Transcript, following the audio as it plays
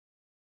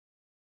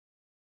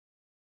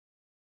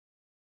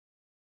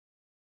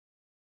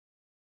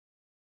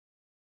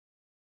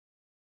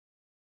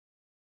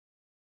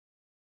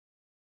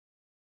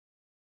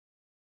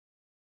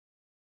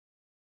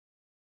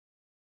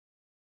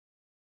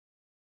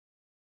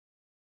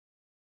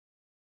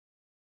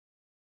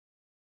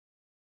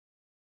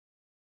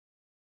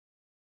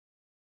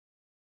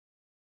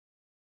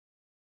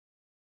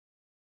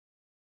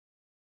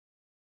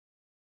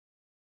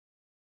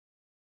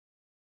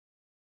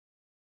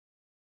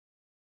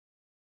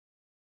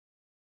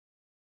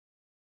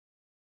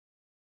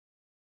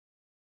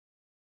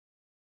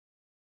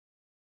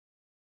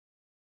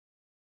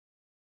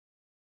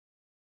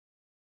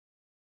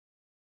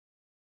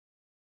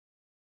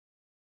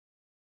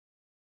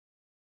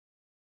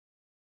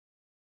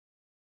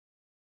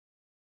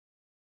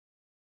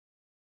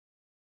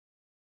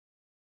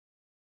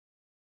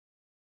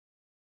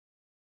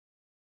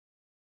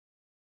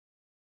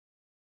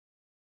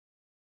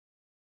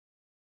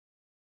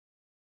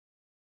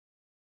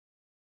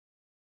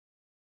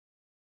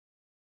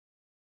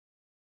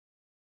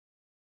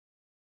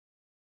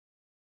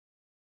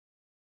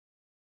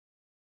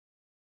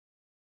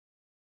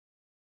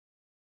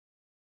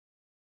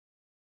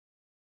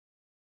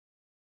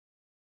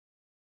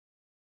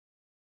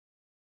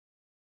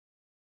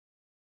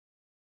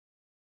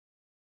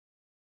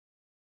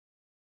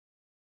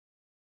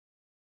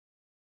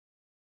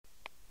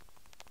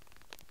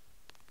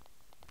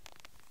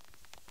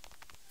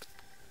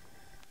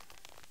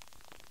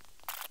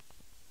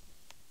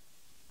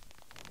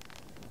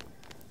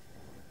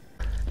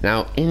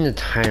Now in the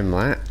time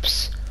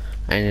lapse,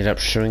 I ended up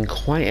showing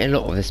quite a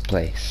lot of this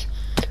place.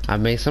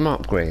 I've made some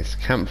upgrades.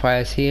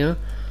 Campfires here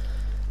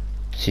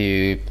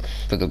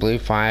for the blue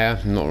fire,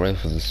 not really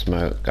for the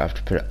smoke. I have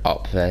to put it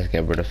up there to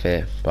get rid of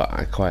it, but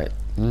I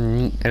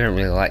don't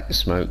really like the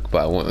smoke,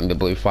 but I want the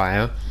blue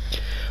fire.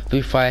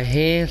 Blue fire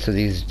here, so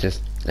these are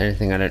just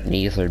anything I don't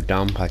need, so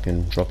dump I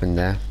can drop in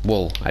there.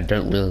 Wool, I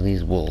don't really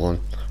need wool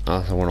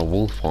unless I want a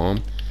wool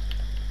farm.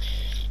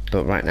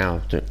 But right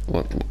now,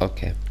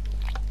 okay.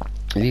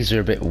 These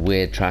are a bit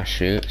weird trash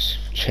chutes.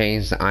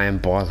 Chains, the iron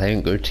bars, they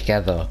don't go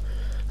together.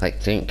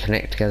 Like, they don't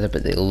connect together,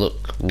 but they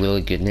look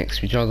really good next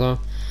to each other.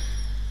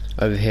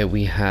 Over here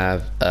we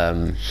have,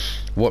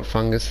 what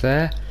fungus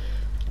there?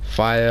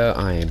 Fire,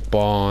 iron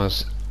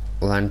bars,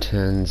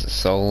 lanterns,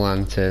 soul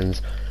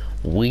lanterns,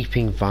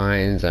 weeping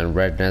vines, and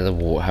red nether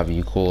wart, whatever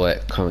you call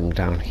it, coming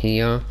down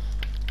here.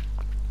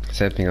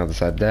 Same thing other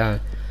side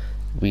there.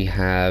 We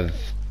have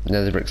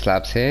nether brick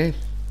slabs here.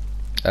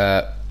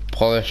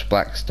 Polished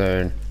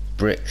blackstone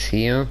bricks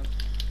here,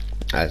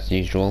 as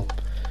usual.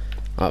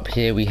 Up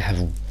here we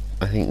have,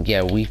 I think,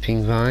 yeah,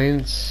 weeping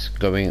vines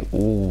going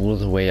all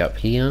the way up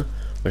here,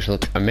 which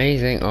look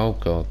amazing. Oh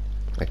god,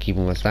 I keep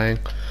on saying.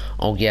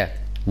 Oh yeah,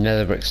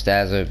 nether brick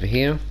stairs over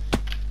here.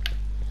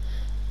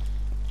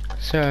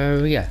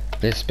 So yeah,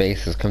 this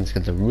space has come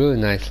together really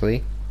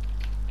nicely,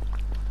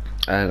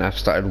 and I've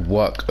started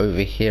work over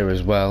here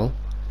as well.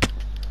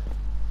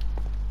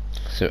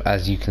 So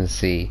as you can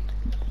see,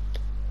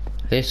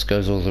 this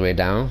goes all the way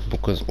down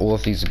because all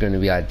of these are going to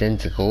be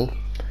identical,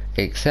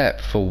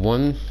 except for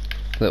one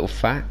little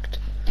fact.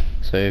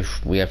 So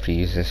if we have to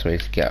use this way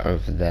to get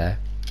over there.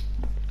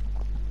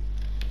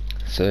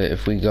 So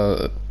if we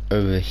go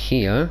over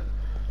here,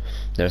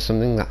 there's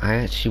something that I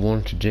actually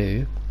want to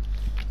do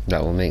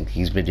that will make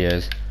these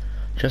videos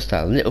just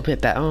a little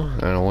bit better,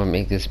 and I want to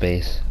make this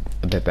space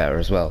a bit better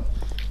as well.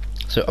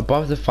 So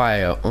above the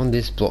fire on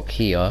this block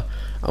here,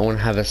 I want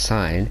to have a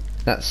sign.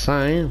 That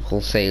sign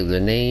will say the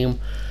name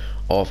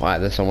of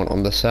either someone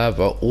on the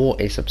server or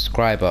a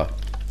subscriber.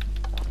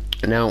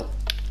 Now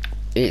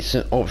it's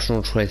an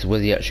optional choice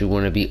whether you actually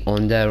want to be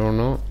on there or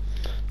not.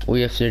 All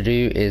you have to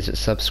do is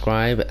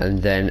subscribe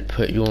and then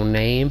put your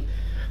name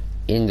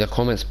in the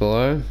comments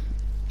below,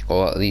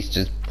 or at least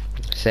just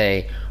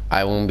say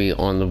I won't be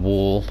on the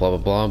wall blah blah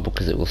blah,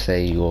 because it will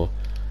say your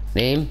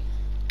name,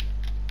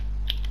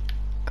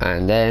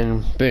 and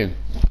then boom,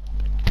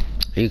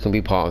 you can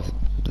be part of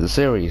the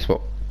series.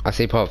 Well, I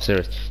say part of the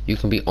series, you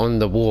can be on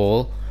the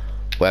wall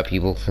where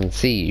people can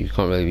see you. You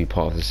can't really be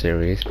part of the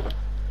series,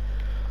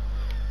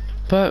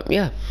 but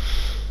yeah,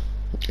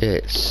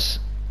 it's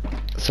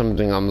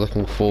something I'm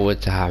looking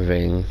forward to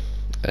having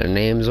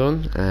names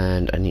on.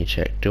 And I need to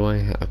check, do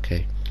I?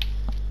 Okay,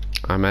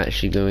 I'm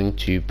actually going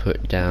to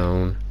put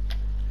down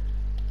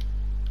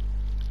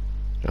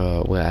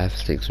where I have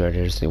 6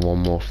 ready. I just need one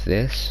more for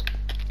this.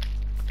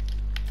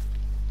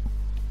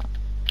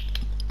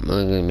 I'm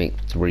only going to make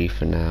 3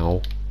 for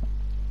now.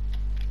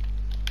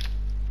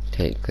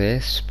 Take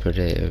this, put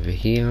it over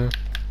here.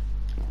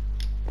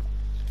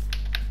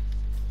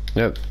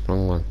 Nope,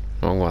 wrong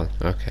one,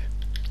 okay.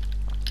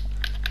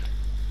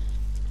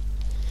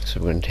 So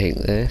we're going to take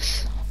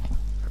this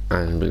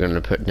and we're going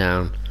to put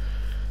down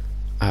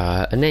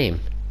a name.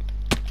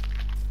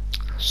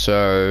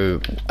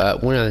 So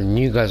one of the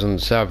new guys on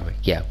the server,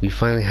 yeah, we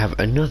finally have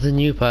another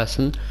new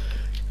person.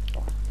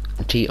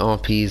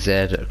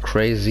 TRPZ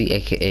Crazy,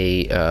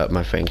 aka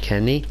my friend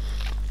Kenny,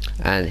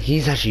 and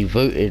he's actually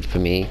voted for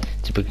me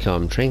to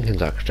become train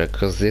conductor,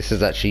 because this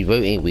is actually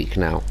voting week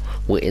now.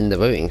 We're in the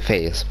voting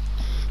phase.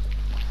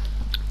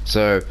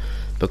 So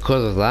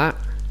because of that,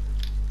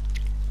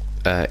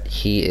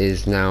 he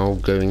is now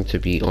going to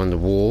be on the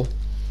wall.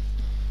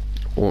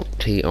 Or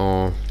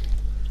TRP,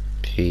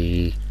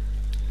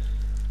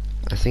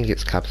 I think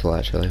it's capital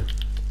actually.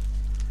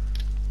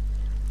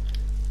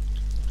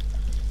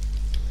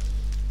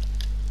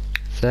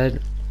 Z_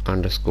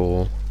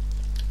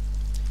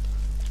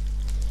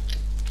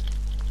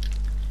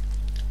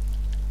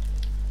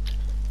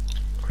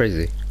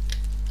 Crazy.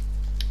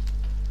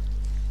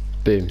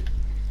 Boom.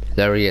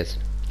 There he is.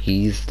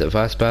 He's the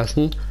first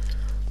person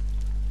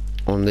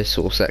on this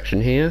sort of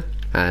section here,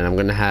 and I'm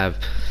gonna have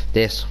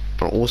this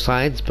on all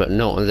sides, but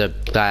not on the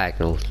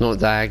diagonals. Not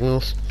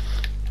diagonals,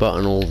 but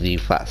on all the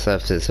flat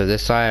surfaces. So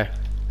this side,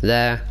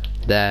 there,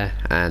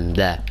 and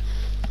there.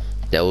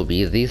 There will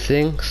be these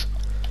things.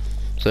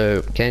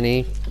 So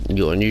Kenny,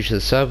 you're new to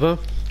the server,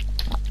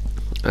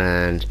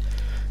 and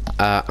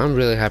I'm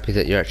really happy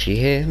that you're actually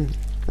here.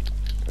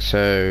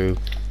 So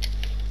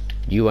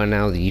you are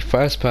now the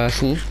first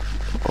person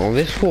on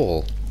this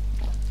wall.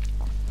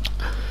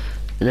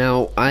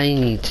 Now I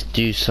need to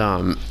do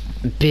some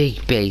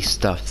big base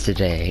stuff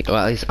today, or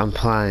at least I'm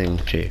planning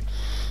to.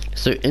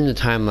 So in the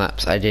time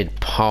lapse I did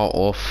part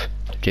of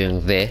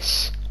doing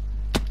this.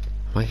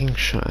 Am I getting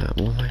shot at?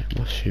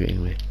 What's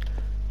shooting me?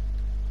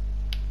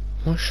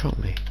 What shot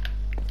me?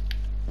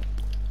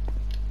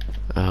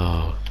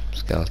 Oh,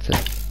 skeleton.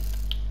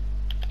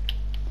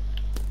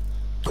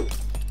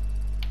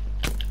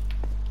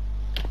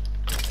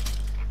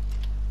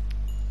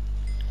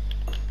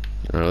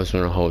 I also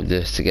want to hold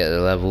this to get the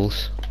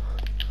levels.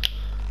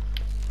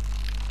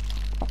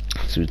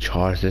 So we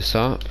charge this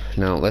up.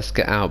 Now let's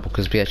get out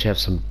because we actually have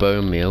some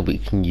bone meal we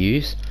can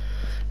use.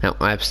 Now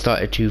I've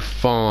started to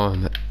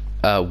farm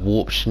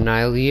warped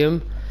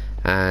nylium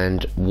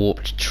and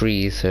warped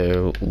trees,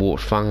 so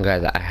warped fungi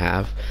that I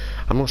have.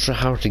 I'm not sure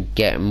how to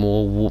get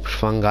more warped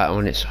fungi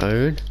on its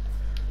own.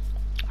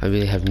 I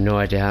really have no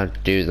idea how to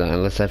do that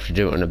unless I have to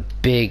do it on a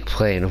big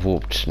plane of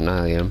warped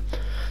nylium.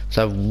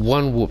 So I have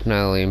one warped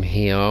nylium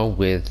here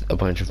with a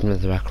bunch of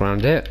netherrack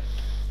around it,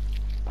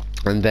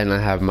 and then I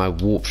have my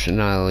warped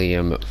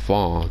nylium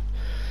farm.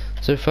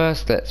 So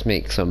first let's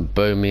make some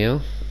bone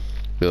meal.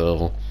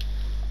 We'll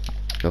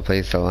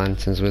replace the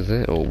lanterns with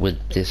it, or with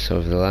this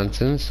over the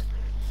lanterns.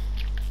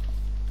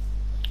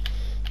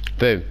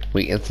 Boom,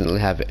 we instantly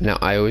have it. Now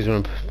I always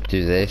want to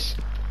do this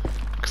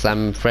because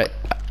I'm afraid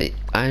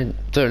I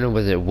don't know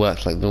whether it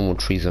works like normal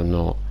trees or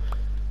not,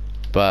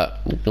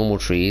 but normal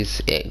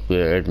trees it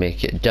would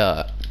make it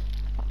dirt,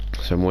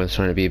 so I'm always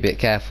trying to be a bit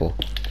careful.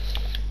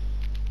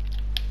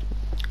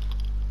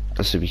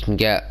 So we can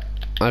get,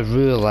 I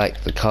really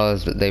like the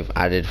colors that they've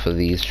added for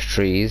these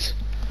trees,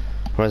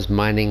 whereas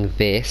mining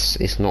this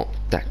is not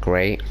that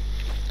great.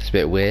 It's a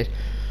bit weird.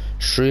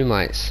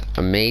 Shroomlights,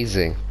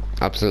 amazing,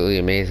 absolutely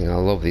amazing. I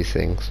love these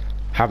things.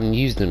 Haven't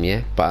used them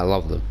yet, but I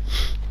love them.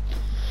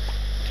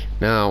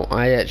 Now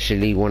I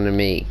actually want to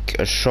make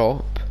a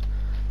shop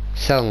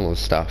selling all the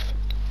stuff,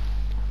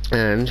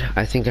 and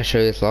I think I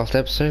showed this last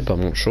episode, but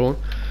I'm not sure.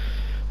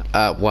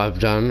 What I've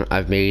done,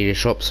 I've made a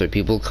shop so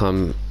people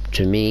come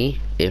to me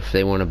if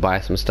they want to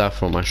buy some stuff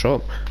from my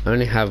shop. I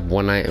only have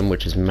one item,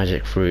 which is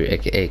magic fruit,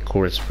 aka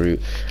chorus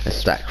fruit, a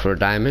stack for a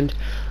diamond.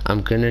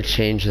 I'm gonna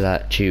change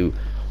that to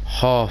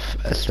half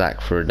a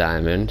stack for a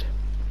diamond.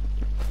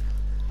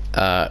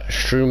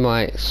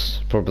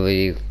 Shroomlights,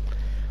 probably,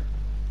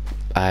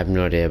 I have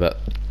no idea, but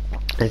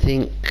I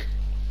think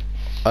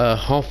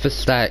half a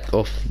stack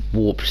of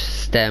warped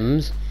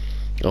stems,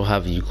 or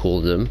however you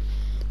call them.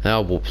 They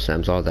are warped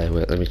stems, are they?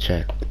 Wait, let me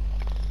check.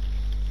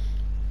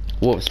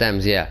 Warped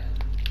stems, yeah.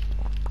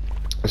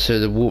 So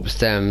the warped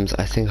stems,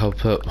 I think I'll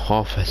put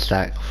half a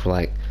stack for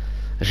like,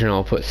 actually no,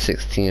 I'll put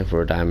 16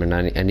 for a diamond.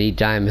 I need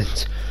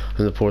diamonds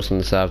on the ports on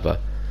the server.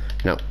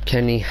 Now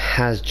Kenny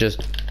has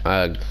just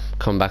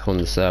come back on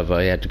the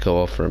server. He had to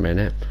go off for a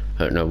minute,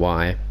 I don't know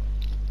why,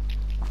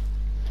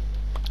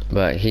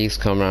 but he's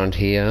come around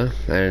here,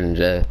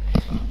 and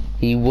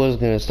he was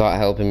going to start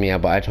helping me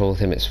out, but I told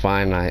him it's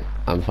fine,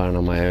 I'm fine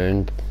on my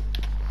own.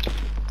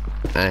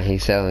 And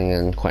he's selling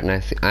in quite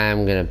nicely. I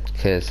am going to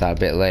clear this out a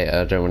bit later.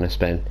 I don't want to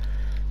spend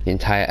the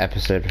entire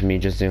episode of me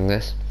just doing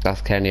this. That's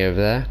Kenny over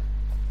there.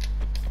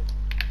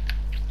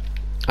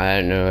 I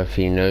don't know if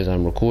he knows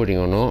I'm recording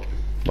or not,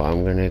 but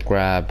I'm going to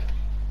grab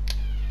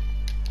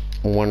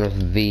one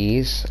of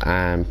these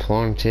and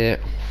plant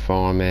it,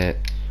 farm it.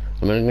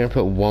 I'm only going to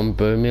put one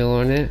bone meal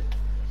on it.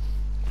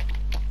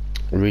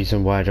 The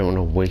reason why I don't want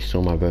to waste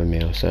all my bone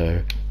meal.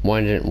 So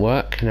one didn't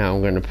work. Now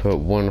I'm going to put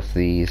one of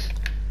these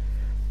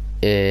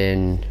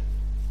in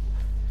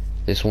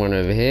this one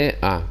over here.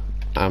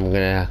 I'm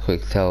gonna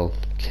quick tell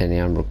Kenny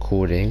I'm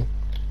recording.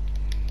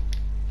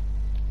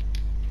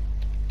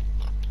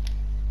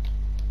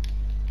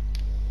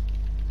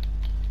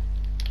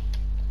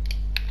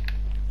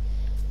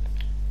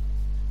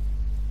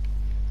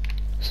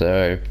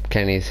 So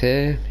Kenny's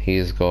here.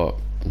 He's got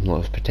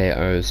lots of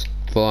potatoes,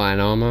 full iron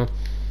armor.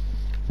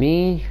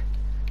 Me,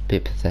 a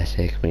bit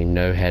pathetic. I mean,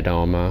 no head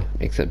armor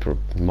except for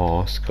a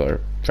mask or a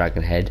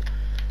dragon head.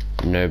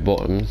 No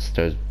bottoms,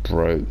 those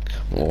broke,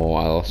 or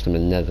I lost them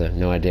in nether,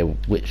 no idea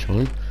which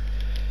one.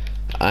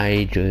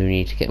 I do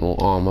need to get more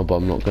armor, but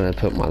I'm not going to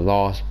put my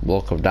last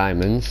block of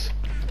diamonds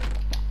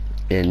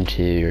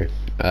into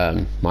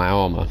my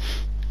armor.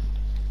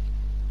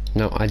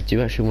 Now I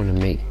do actually want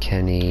to make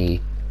Kenny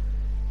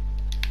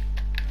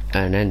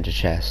an ender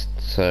chest,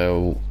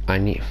 so I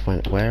need to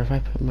find, where have I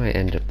put my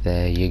ender?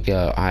 There you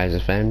go, Eyes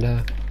of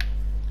Ender.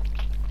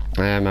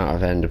 I am out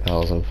of ender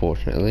pearls,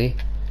 unfortunately.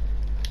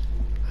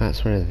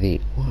 That's one of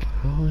the, what,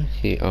 how is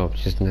he, oh,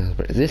 just now,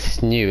 this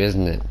is new,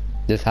 isn't it?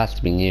 This has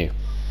to be new.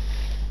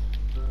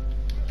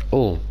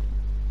 Oh,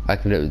 I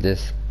can do it with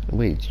this.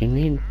 Wait, do you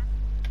need,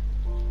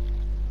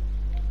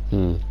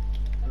 you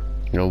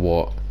know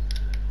what,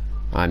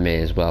 I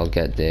may as well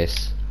get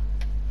this.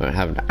 I don't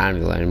have an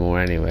anvil anymore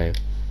anyway.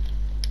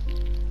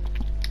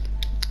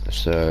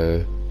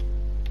 So,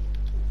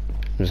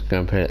 I'm just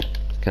gonna put it,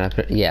 can I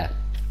put it, yeah.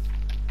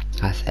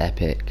 That's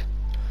epic.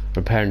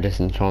 Repair and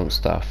disenchant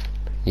stuff,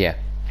 yeah.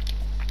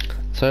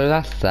 So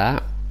that's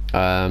that.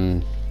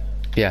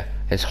 Yeah,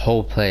 this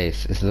whole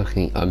place is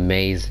looking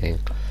amazing.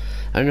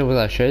 I don't know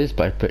whether I showed this,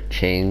 but I put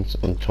chains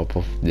on top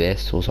of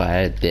this. Also, I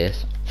added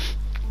this.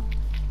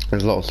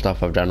 There's a lot of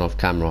stuff I've done off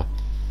camera.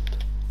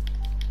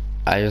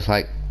 I just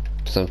like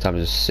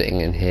sometimes just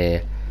sitting in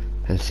here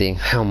and seeing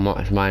how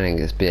much mining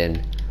it's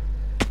been.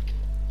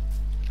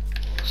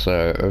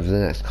 So over the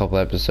next couple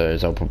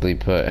episodes, I'll probably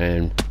put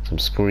in some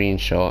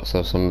screenshots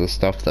of some of the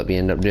stuff that we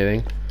end up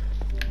doing.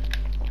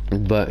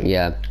 But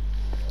yeah,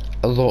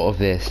 a lot of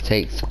this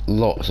takes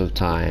lots of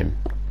time.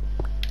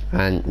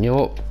 And you know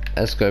what?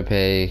 Let's go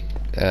pay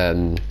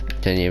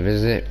 10-year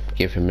visit,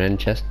 give him an end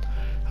chest.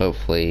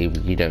 Hopefully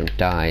you don't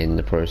die in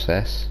the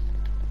process.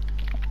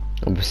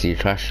 Obviously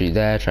trash chute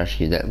there, trash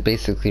chute there.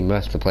 Basically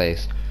most of the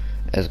place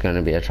is going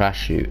to be a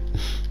trash chute.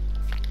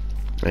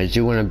 I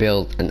do want to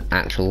build an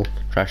actual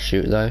trash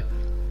chute though,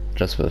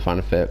 just for the fun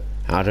of it.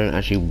 I don't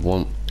actually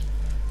want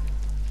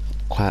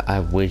I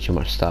have way too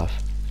much stuff.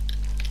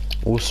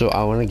 Also,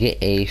 I want to get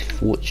a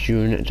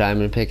fortune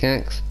diamond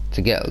pickaxe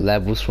to get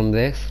levels from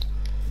this.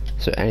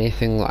 So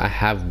anything that I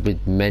have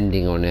with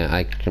mending on it,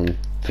 I can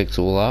fix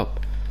all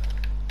up.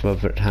 But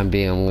for the time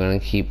being, I'm going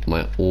to keep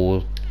my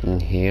ore in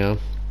here.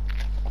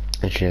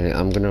 Actually,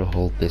 I'm going to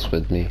hold this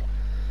with me.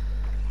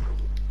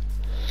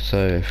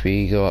 So if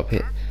we go up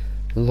here,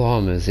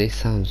 llamas, they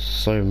sound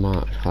so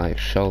much like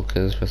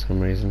shulkers for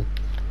some reason.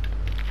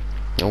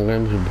 I'm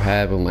going to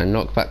prepare with my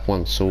knockback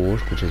 1 sword,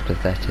 which is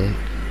pathetic.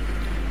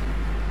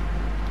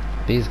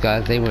 These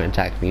guys, they won't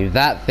attack me.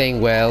 That thing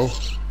will.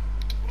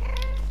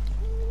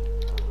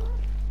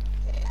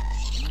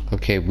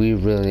 Okay, we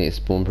really need to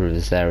spawn proof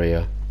this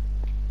area.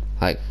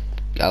 Like,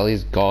 at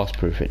least gas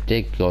proof it.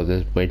 Dear God,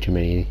 there's way too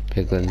many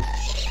piglins.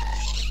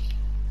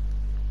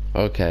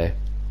 Okay.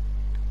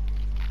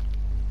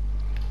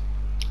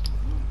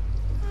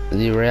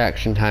 The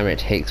reaction time it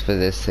takes for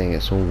this thing,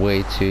 it's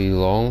way too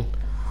long.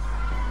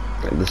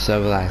 The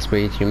server lags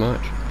way too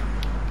much.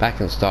 Back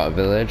in Start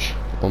Village,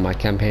 all my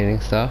campaigning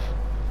stuff.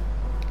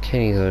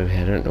 Kenny's over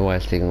here, I don't know why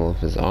he's taking all of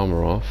his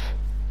armor off.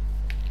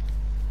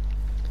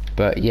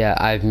 But yeah,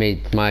 I've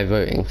made my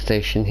voting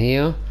station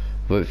here.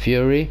 Vote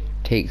Fury,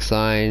 take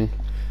sign.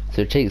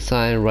 So take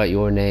sign, write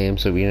your name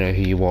so we know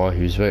who you are,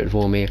 who's voted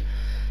for me.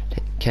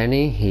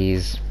 Kenny,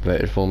 he's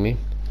voted for me,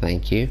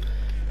 thank you.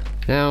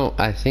 Now,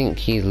 I think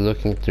he's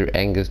looking through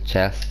Enger's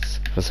chests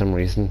for some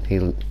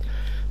reason.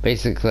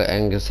 Basically,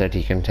 Enger said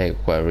he can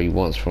take whatever he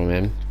wants from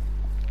him.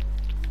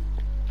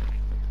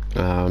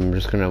 I'm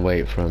just gonna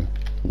wait for him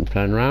and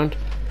turn around.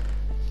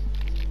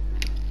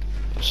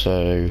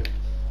 So,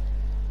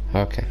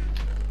 okay.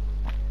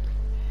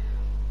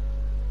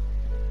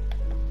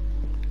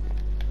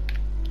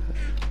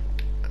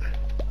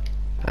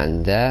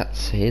 And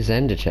that's his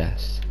ender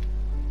chest.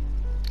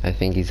 I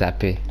think he's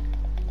happy.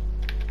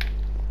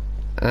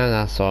 And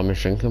that's our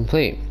mission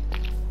complete.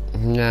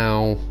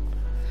 Now,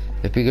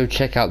 if we go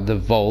check out the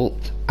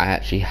vault, I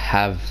actually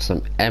have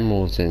some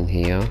emeralds in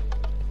here.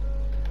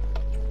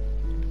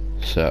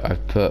 So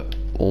I've put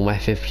all my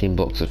 15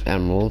 blocks of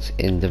emeralds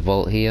in the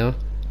vault here,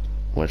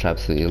 which I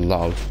absolutely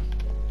love.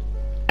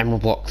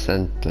 Emerald blocks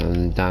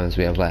and diamonds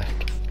we have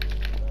left.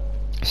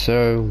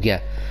 So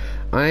yeah,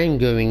 I'm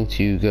going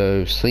to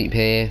go sleep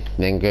here,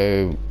 then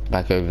go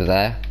back over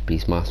there.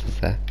 Beastmaster's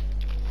there.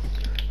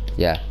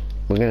 Yeah,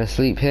 we're gonna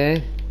sleep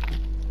here.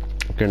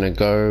 We're gonna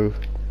go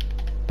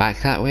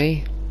back that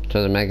way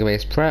to the mega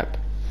base prep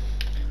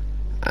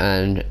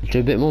and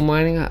do a bit more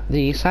mining at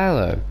the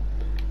silo.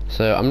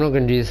 So I'm not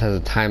going to do this as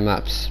a time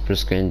lapse,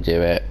 just going to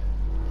do it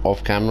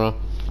off camera.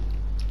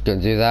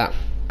 Gonna do that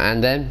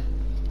and then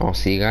I'll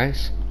see you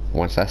guys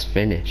once that's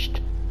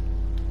finished.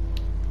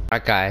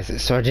 Alright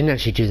guys, so I didn't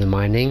actually do the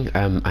mining.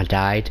 I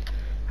died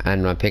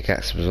and my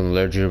pickaxe was on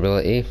low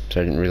durability,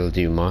 so I didn't really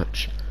do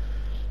much.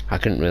 I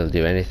couldn't really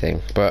do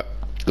anything, but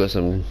got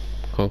some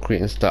concrete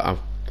and stuff.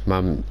 My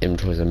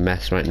inventory's a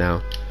mess right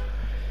now.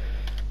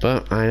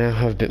 But I now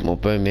have a bit more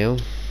bone meal,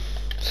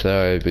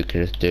 so we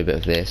can just do a bit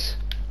of this.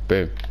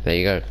 Boom, there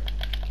you go.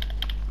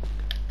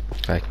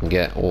 I can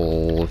get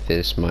all of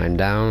this mined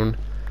down.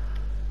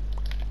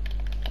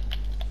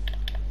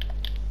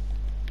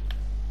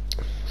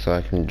 So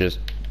I can just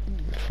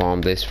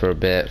farm this for a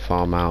bit,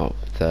 farm out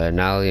the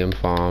Nalium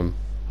farm,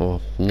 or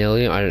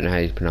Nilium, I don't know how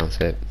you pronounce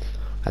it.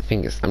 I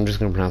think it's, I'm just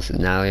going to pronounce it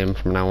Nalium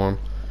from now on.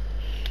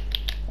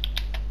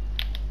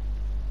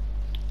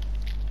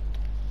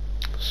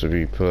 So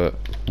we put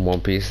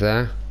one piece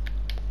there.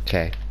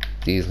 Okay,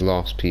 these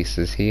last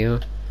pieces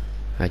here,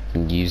 I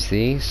can use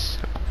these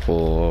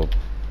for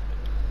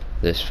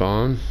this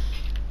farm.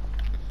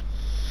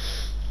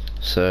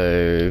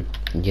 So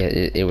yeah,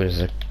 it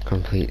was a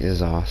complete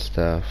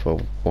disaster for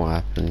what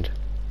happened.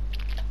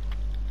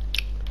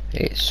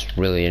 It's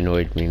really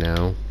annoyed me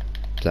now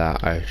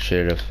that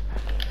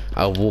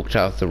I walked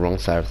out of the wrong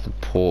side of the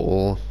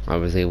portal. I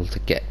was able to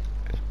get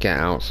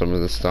out some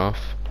of the stuff.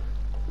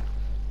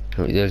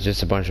 There's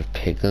just a bunch of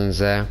piglins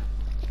there,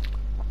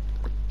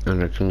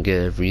 and I couldn't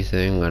get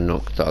everything. I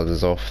knocked the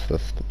others off the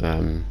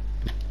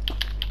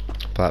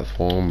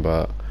platform,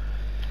 but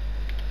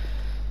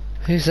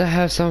at least I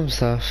have some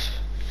stuff,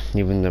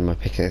 even though my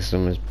pickaxe is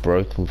almost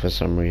broken for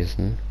some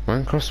reason.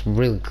 Minecraft's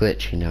really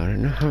glitchy now. I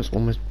don't know how it's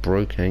almost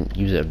broken. I didn't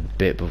use it a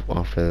bit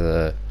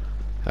after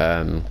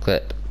the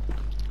clip.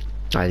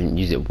 I didn't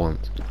use it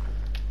once.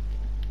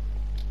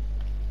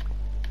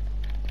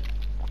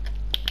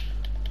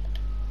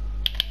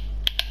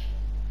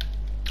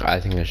 I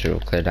think I should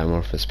have cleared out more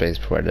of the space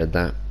before I did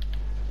that.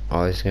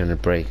 Oh, it's gonna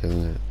break,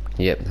 isn't it?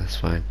 Yep, that's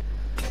fine.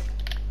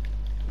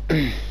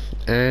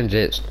 And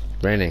it's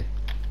raining.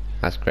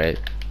 That's great.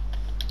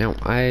 Now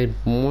I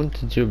want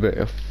to do a bit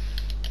of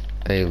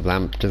a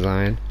lamp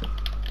design,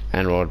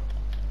 and what?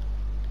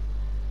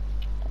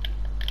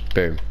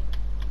 Boom,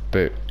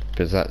 boom.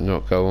 Does that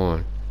not go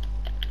on?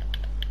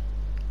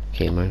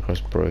 Okay,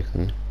 Minecraft's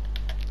broken.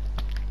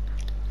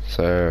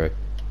 So,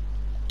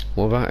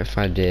 what about if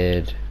I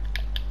did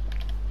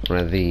one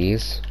of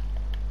these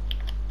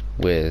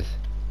with,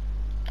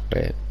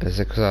 wait, is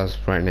it because I was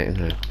right next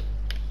to it?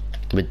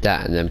 With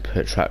that, and then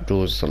put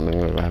trapdoors or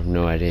something? I have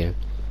no idea.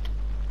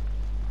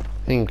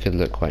 I think it could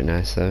look quite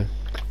nice though.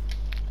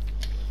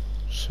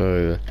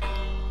 So,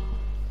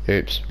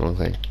 oops, wrong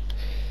thing.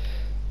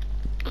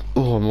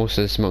 Oh, I'm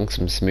also smoking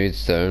some smooth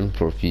stone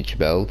for a future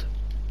build.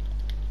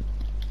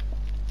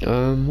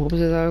 What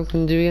was it that I was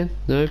gonna do again?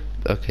 No?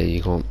 Okay,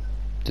 you can't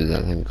do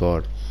that, thank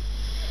God.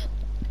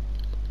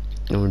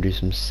 I'm gonna do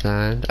some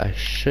sand. I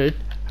should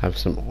have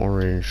some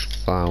orange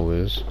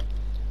flowers.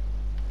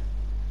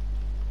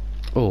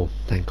 Oh,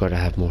 thank God I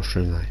have more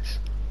string lights.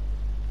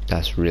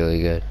 That's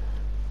really good.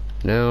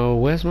 Now,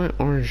 where's my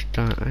orange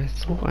dye? I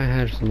thought I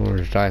had some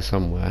orange dye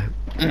somewhere.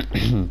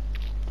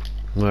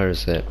 Where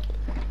is it?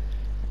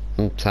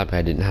 I'm happy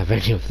I didn't have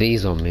any of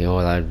these on me,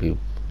 or that'd be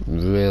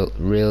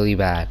really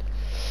bad.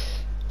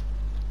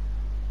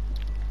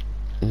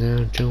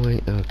 Now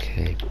join,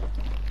 okay.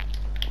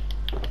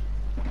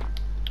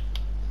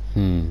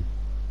 I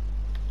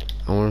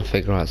want to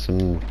figure out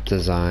some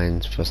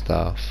designs for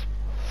stuff.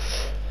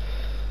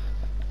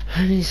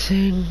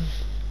 Anything?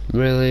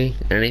 Really?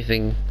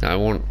 Anything I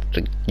want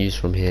to use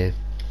from here?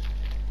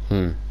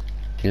 You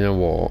know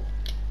what?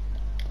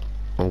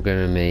 I'm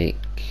gonna make,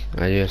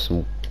 I do have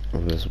some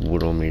of this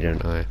wood on me,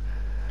 don't I?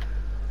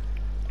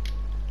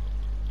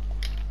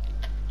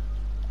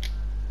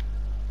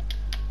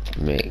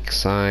 Make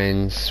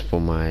signs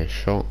for my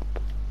shop.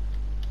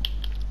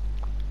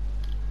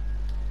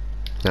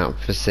 Now,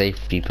 for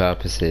safety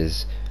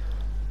purposes,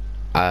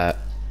 oh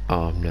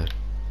no,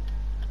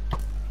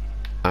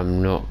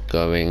 I'm not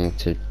going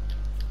to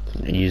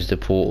use the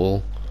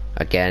portal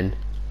again.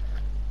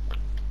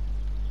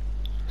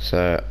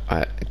 So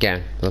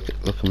again, look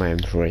at my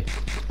inventory,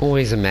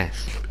 always a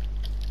mess.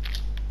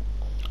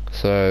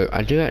 So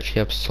I do actually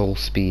have soul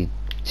speed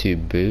 2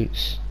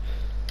 boots,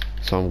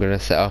 so I'm gonna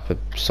set up a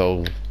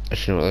soul.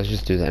 Actually, no, let's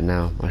just do that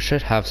now. I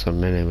should have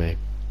some anyway.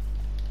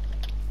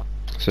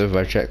 So if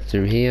I check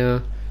through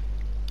here,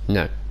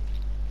 no.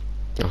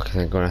 Okay,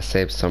 thank God I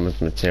saved some of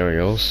the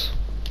materials.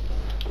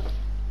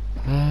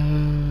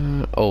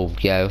 Oh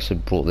yeah, I also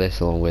brought this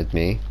along with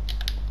me.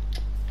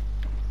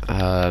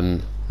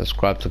 Let's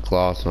grab the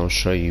glass and I'll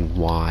show you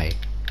why.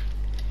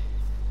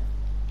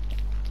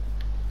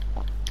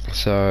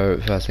 So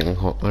first thing,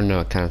 oh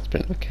no, I can't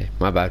spin. Okay,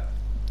 my bad.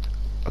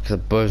 Okay, the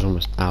bow's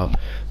almost out.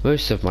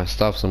 Most of my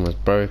stuff's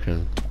almost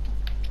broken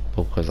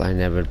because I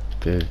never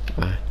do.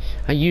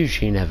 I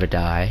usually never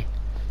die,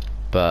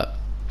 but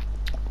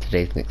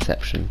today's an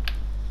exception.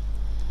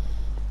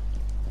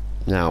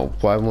 Now,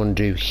 what I want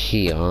to do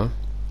here.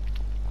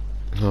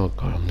 Oh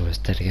God, I'm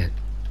almost dead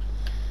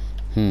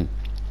again.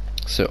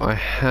 So I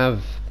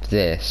have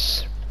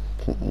this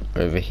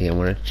over here. I'm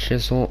gonna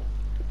chisel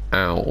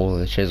out all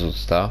the chiseled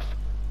stuff.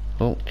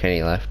 Oh,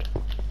 Kenny left.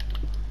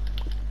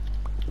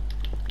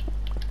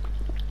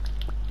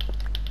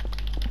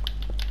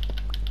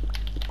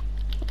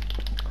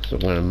 So I'm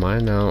gonna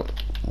mine out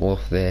all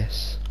of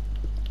this.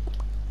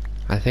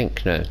 I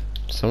think no,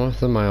 some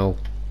of them I'll.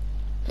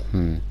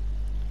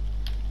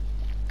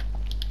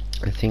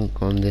 I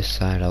think on this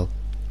side I'll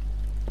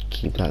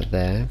keep that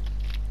there.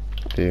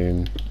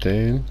 Boom,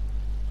 boom,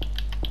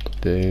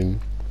 boom.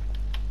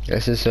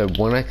 This is so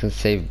one, I can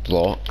save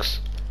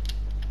blocks.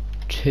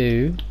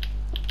 2.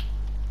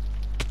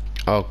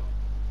 Oh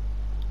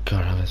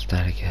God, I missed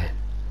that again.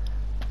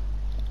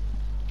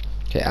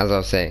 Okay, as I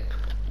was saying.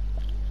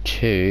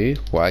 2,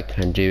 what I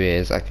can do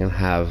is I can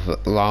have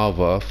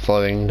lava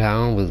flowing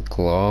down with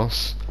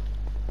glass.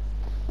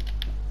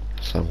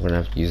 So I'm gonna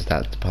have to use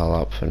that to pile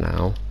up for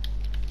now.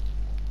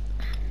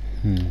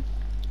 I'm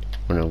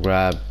gonna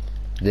grab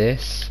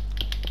this,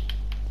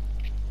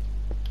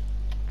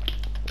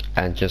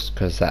 and just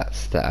because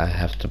that's that, I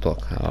have to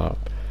block that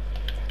up.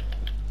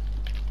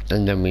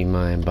 And then we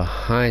mine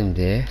behind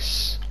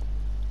this.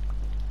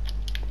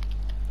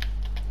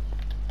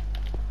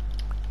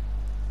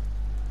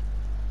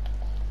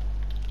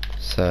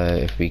 So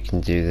if we can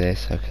do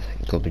this, okay,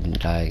 thank God we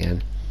didn't die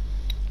again.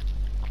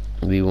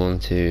 We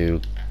want to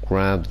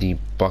grab the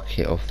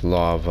bucket of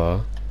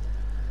lava,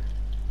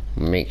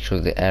 make sure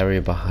the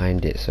area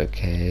behind it's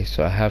okay.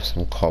 So I have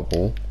some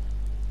cobble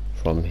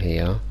from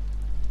here.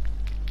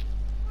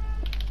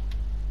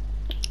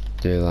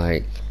 Do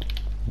like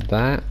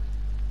that.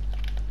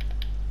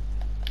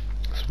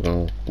 So we're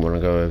gonna want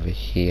to go over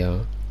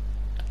here.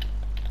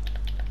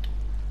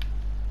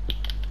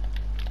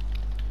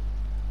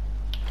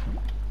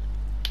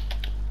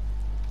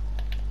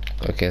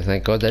 Okay,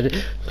 thank God that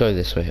didn't go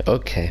this way.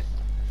 Okay.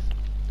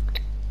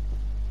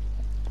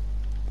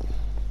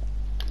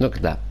 Look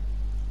at that.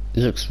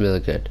 It looks really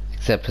good.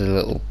 Except for the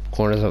little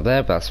corners up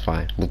there, but that's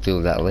fine. We'll deal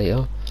with that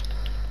later.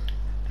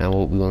 Now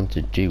what we want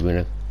to do, we're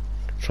going to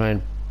try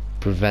and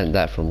prevent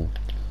that from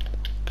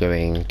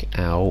going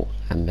out,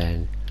 and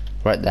then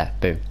right there,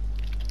 boom.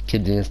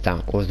 Keep doing this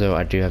down, although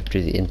I do have to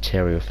do the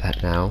interior of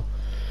that now.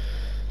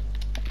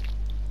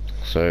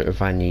 So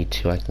if I need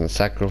to, I can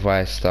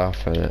sacrifice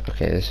stuff. And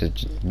okay, this is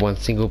just one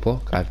single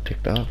block I've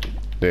picked up.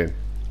 Boom.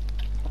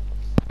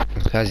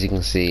 As you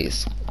can see,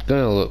 it's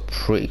gonna look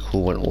pretty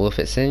cool when all of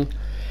it's in,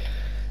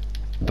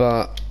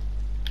 but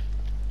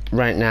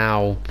right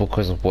now,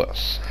 because of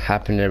what's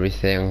happened and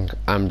everything,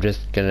 I'm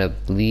just gonna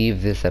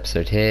leave this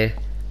episode here.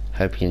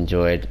 Hope you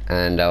enjoyed,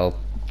 and I'll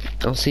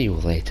see you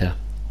all later.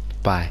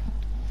 Bye.